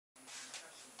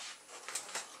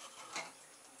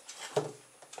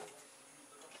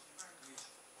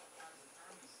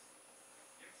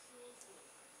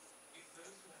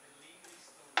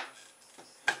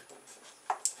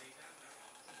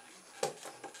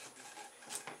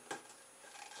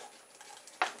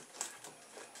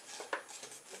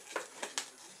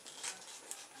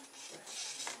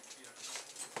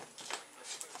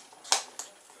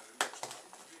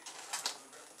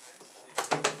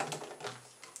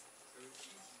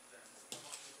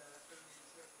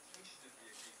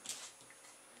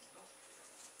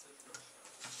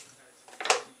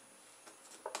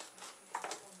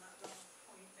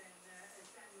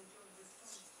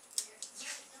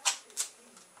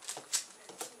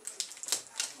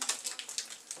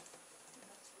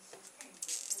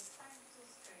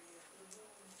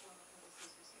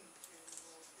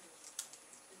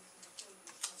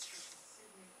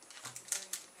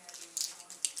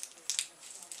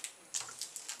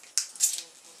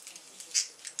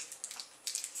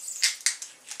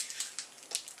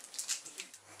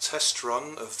test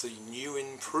run of the new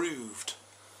improved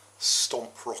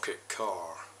Stomp rocket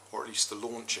car, or at least the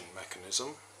launching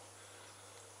mechanism.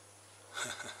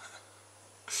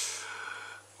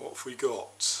 What have we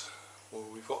got? Well,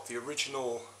 we've got the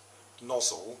original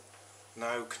nozzle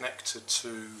now connected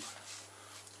to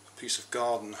a piece of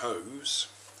garden hose,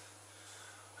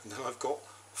 and then I've got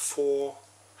 4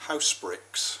 house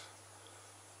bricks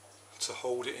to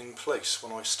hold it in place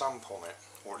when I stamp on it,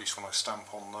 or at least when I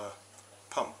stamp on the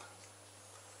pump,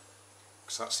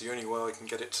 because that's the only way I can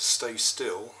get it to stay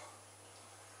still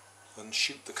and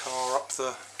shoot the car up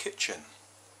the kitchen.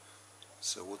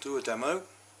 So we'll do a demo.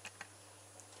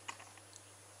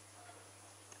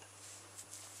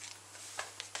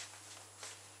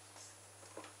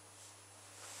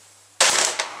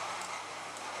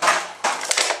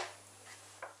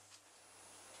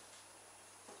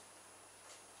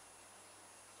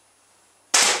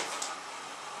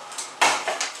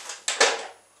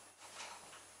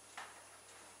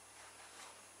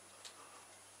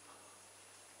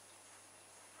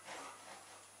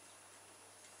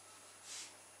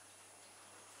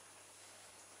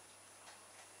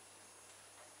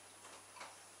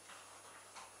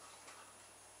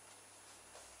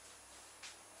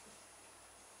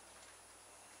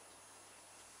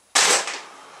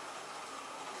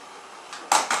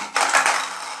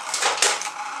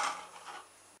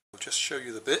 Just show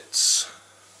you the bits.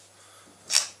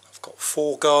 I've got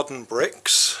 4 garden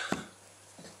bricks.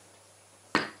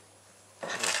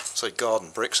 Say garden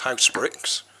bricks, house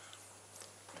bricks.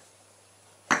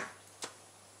 And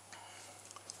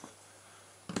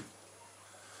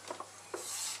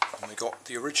we got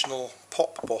the original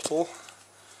pop bottle.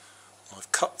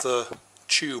 I've cut the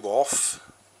tube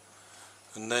off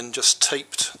and then just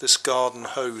taped this garden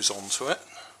hose onto it.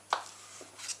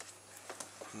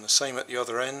 And the same at the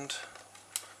other end.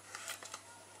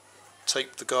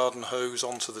 Tape the garden hose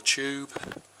onto the tube.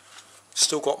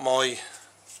 Still got my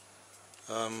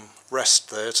rest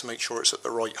there to make sure it's at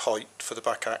the right height for the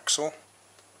back axle.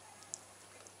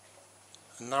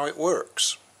 And now it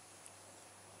works.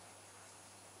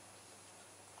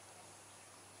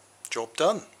 Job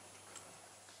done.